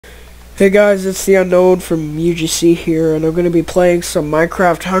Hey guys, it's the Unknown from UGC here, and I'm going to be playing some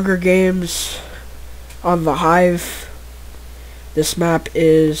Minecraft Hunger Games on the Hive. This map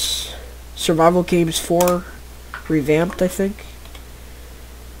is Survival Games 4 revamped, I think.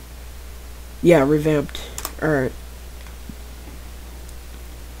 Yeah, revamped. Alright.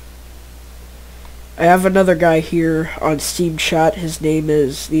 I have another guy here on Steam Chat. His name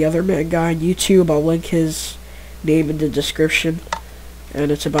is The Other Man Guy on YouTube. I'll link his name in the description. And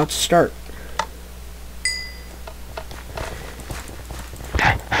it's about to start.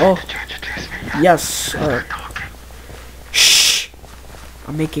 Oh, yes. Shh.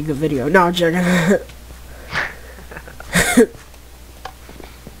 I'm making a video. No, I'm joking.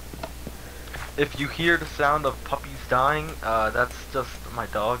 If you hear the sound of puppies dying, that's just my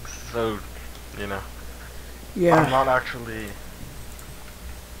dogs. So, you know. Yeah. I'm not actually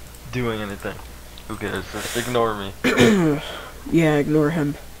doing anything. Who cares? Just ignore me. Yeah, ignore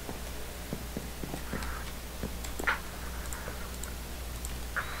him.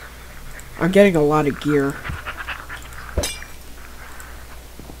 I'm getting a lot of gear.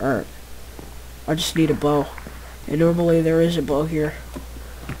 Alright. I just need a bow. And normally there is a bow here.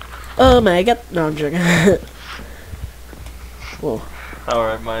 Oh my god. No, I'm joking. Whoa.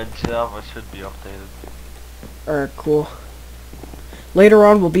 Alright, my Java should be updated. Alright, cool. Later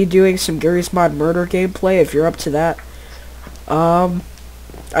on, we'll be doing some Garry's Mod Murder gameplay, if you're up to that.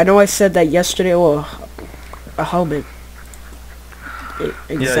 I know I said that yesterday. Oh, a helmet.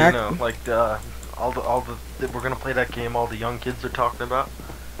 Exactly. Yeah, you know, like we're gonna play that game all the young kids are talking about.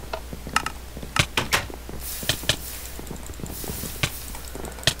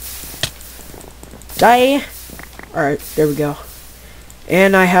 Die! Alright, there we go.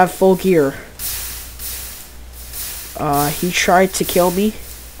 And I have full gear. He tried to kill me,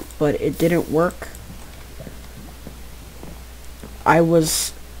 but it didn't work. I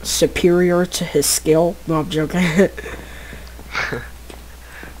was superior to his skill. No, I'm joking.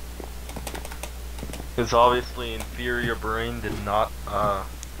 His obviously inferior brain did not,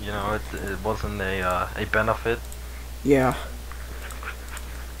 you know, it wasn't a benefit. Yeah.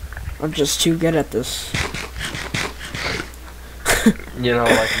 I'm just too good at this. You know,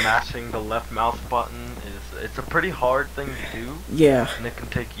 like mashing the left mouse button it's a pretty hard thing to do. Yeah. And it can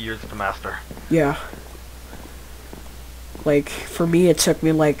take years to master. Yeah. Like, for me, it took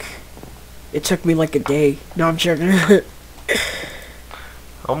me like a day. No, I'm joking.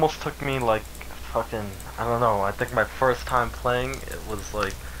 Almost took me like fucking, I don't know, I think my first time playing, it was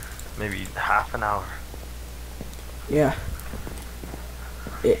like maybe half an hour. Yeah.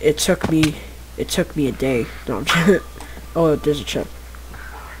 It took me a day. No, I'm joking. Oh, there's a chip.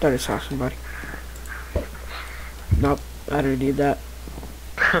 Thought I saw somebody. Nope, I don't need that.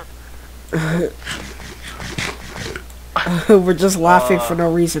 We're just laughing for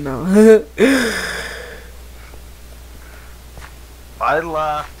no reason now. I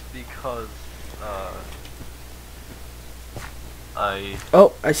laughed because,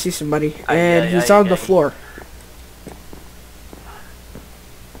 Oh, I see somebody. And he's on the floor.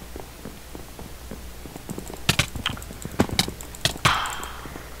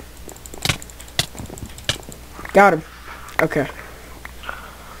 Got him. Okay.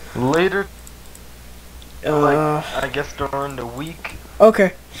 Later, like, I guess during the week.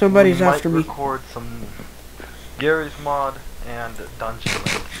 Okay, somebody's after me. Record some Garry's Mod and Dungeon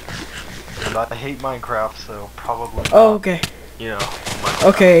Link. And I hate Minecraft, so probably. Oh, okay. You know.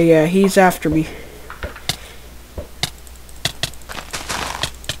 Okay, yeah, he's after me.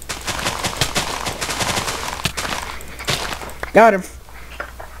 Got him.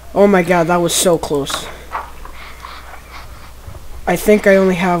 Oh my god, that was so close. I think I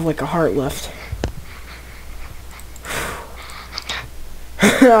only have like a heart left.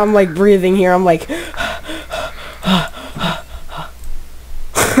 I'm like breathing here. I'm like.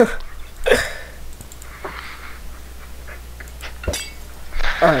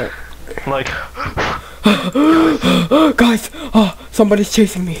 Alright. Like. Guys! Oh, somebody's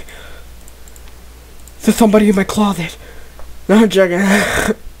chasing me. There's somebody in my closet. No, I'm joking.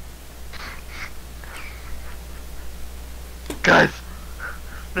 Guys!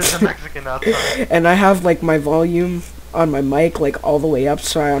 There's a Mexican outside. And I have like my volume on my mic like all the way up,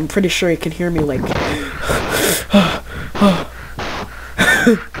 so I'm pretty sure he can hear me like.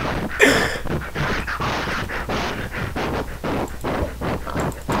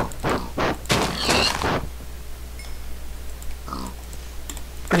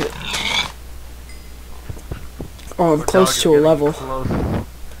 Oh, I'm close to a level.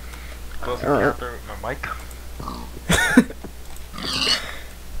 Close Alright. with my mic.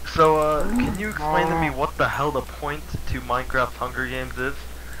 So, can you explain to me what the hell the point to Minecraft Hunger Games is?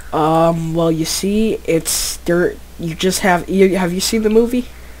 Well, you see, it's there. You just have have you seen the movie?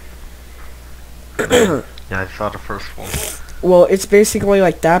 Yeah, I saw the first one. Well, it's basically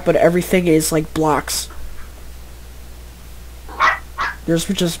like that, but everything is like blocks. There's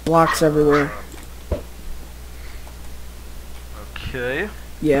just blocks everywhere. Okay,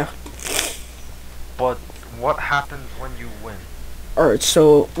 Yeah. but what happens when you win? Alright,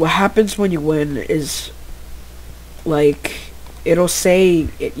 so what happens when you win is, like, it'll say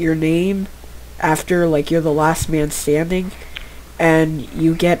your name after, like, you're the last man standing, and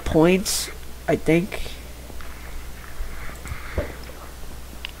you get points, I think.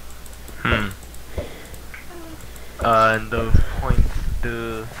 And those points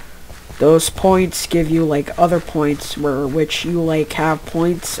do... Those points give you, like, other points, which you, like, have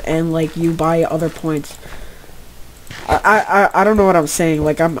points, and, like, you buy other points. I don't know what I'm saying.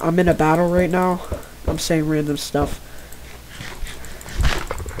 Like, I'm in a battle right now. I'm saying random stuff.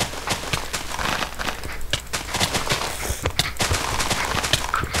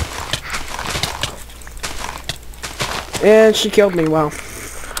 And she killed me. Wow.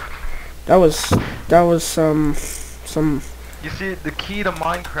 That was some. You see, the key to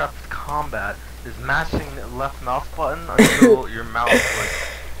Minecraft combat is mashing the left mouse button until your mouse,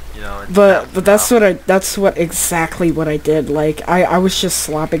 like, you know... But that's exactly what I did. Like, I was just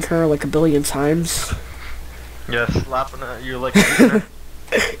slapping her like a billion times. Yeah, slapping her, you're like... her.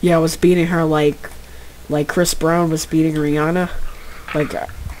 Yeah, I was beating her like Chris Brown was beating Rihanna. Like...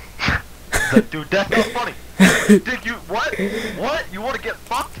 Dude, that's not funny. Did you... What? What? You want to get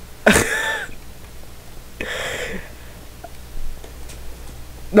fucked?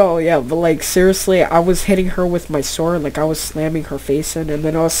 No, yeah, but like seriously, I was hitting her with my sword, like I was slamming her face in, and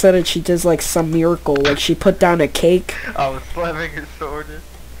then all of a sudden she does like some miracle, like she put down a cake. I was slamming her sword in.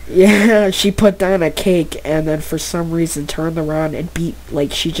 Yeah, she put down a cake, and then for some reason turned around and beat,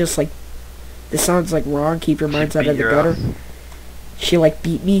 like she just like, this sounds like wrong, keep your minds out of the gutter. She like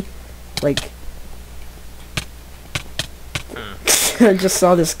beat me, like, I just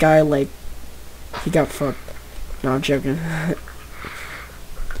saw this guy like, he got fucked. No, I'm joking.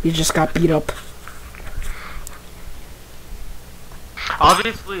 He just got beat up.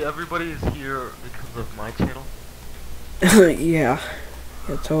 Obviously, everybody is here because of my channel. Yeah,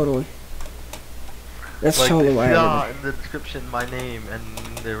 totally. That's like, totally why they I saw remember. in the description my name, and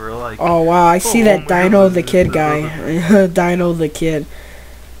they were like, Oh wow, I see that my Dino goodness, the Kid this guy. Dino the Kid.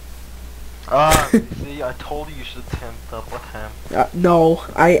 See, I told you should temp up with him. No,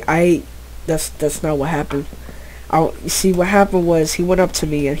 that's not what happened. You see, what happened was he went up to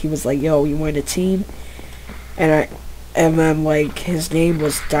me and he was like, "Yo, you want a team?" And then like his name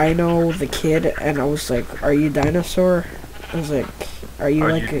was Dino the Kid, and I was like, "Are you dinosaur?" I was like, "Are you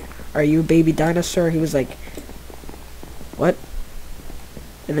are you a baby dinosaur?" He was like, "What?"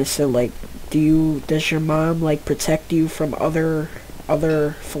 And I said like, does your mom like protect you from other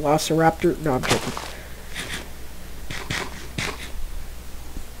velociraptor? No, I'm joking.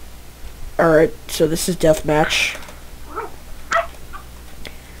 Alright, so this is deathmatch.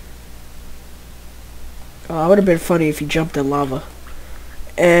 It would have been funny if he jumped in lava.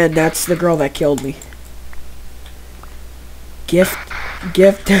 And that's the girl that killed me. Gift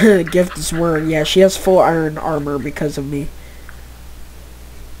is wearing, yeah, she has full iron armor because of me.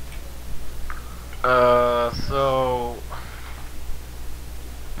 So...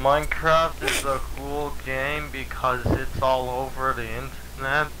 Minecraft is a cool game because it's all over the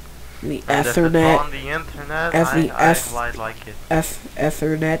internet. The and Ethernet. If it's on the internet, I like it.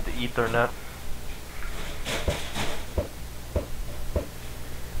 Ethernet. The Ethernet.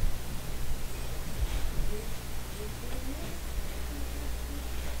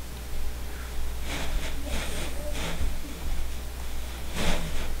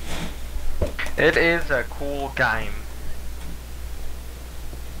 It is a cool game.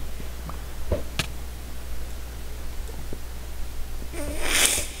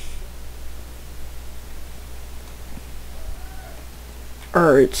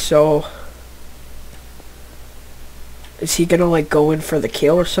 Alright, so is he gonna like go in for the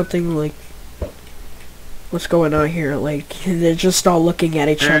kill or something? Like, what's going on here? Like, they're just all looking at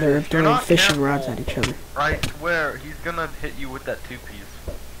each other and throwing fishing rods at each other. I swear, he's gonna hit you with that two-piece.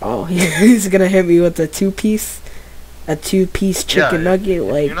 Oh, he's gonna hit me with a two-piece chicken nugget. If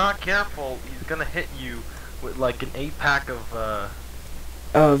like, you're not careful, he's gonna hit you with like an 8-pack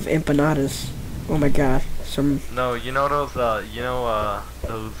of empanadas. Oh my god, No, you know those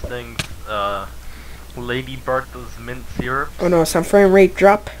those things, Lady Bertha's mint syrup. Oh no, some frame rate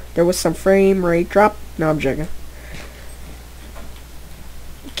drop. There was some frame rate drop. No, I'm joking.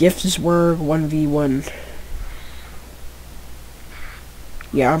 Gifts were 1v1.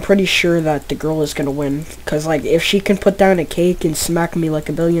 Yeah, I'm pretty sure that the girl is gonna win. Cause like, if she can put down a cake and smack me like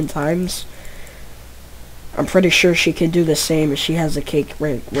a billion times, I'm pretty sure she can do the same if she has a cake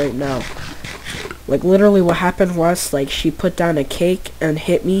right now. Like, literally what happened was, like, she put down a cake and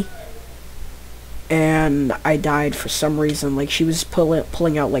hit me, and I died for some reason. Like, she was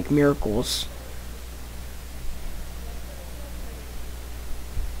pulling out, like, miracles.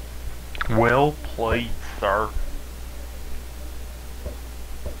 Well played, sir.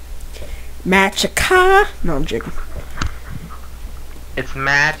 Magica? No, I'm joking. It's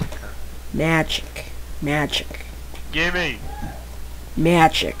magic. Magic. Magic. Gimme.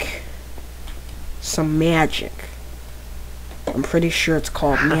 Magic. Some magic. I'm pretty sure it's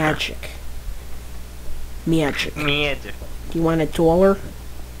called magic. Magic. Magic. Do you want $1?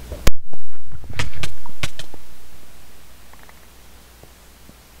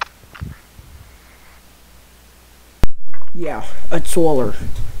 Yeah, $1.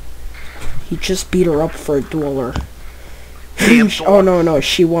 He just beat her up for $1. Oh no,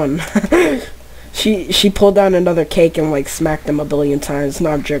 she won. She pulled down another cake and like smacked him a billion times.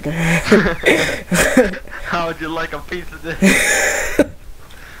 No, I'm joking. How would you like a piece of this?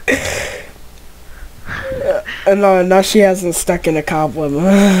 No, now she hasn't stuck in a cobweb.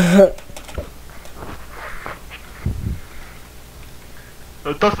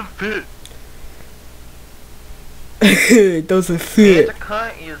 It doesn't fit. It doesn't fit.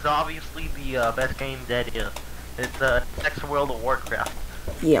 Magica is obviously the best game that is. It's next to World of Warcraft.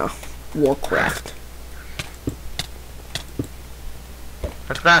 Yeah, Warcraft.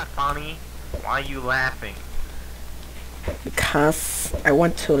 That's not funny. Why are you laughing? Because I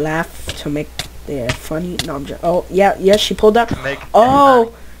want to laugh to make it funny. No, I'm just. Oh, yeah, she pulled down.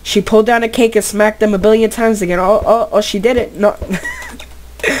 Oh, she pulled down a cake and smacked them a billion times again. Oh, she did it. No. What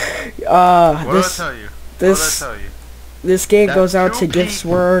did I tell you? This game That's goes out to 2 people.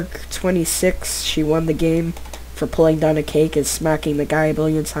 Giftswork26. She won the game for pulling down a cake and smacking the guy a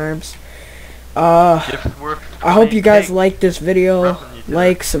billion times. I hope you guys liked this video.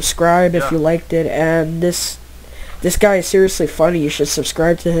 Like, subscribe if you liked it, and this guy is seriously funny. You should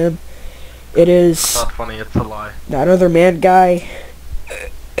subscribe to him. It is It's not funny, it's a lie. that other man guy,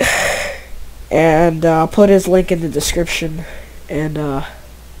 and I'll put his link in the description. And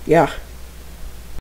yeah.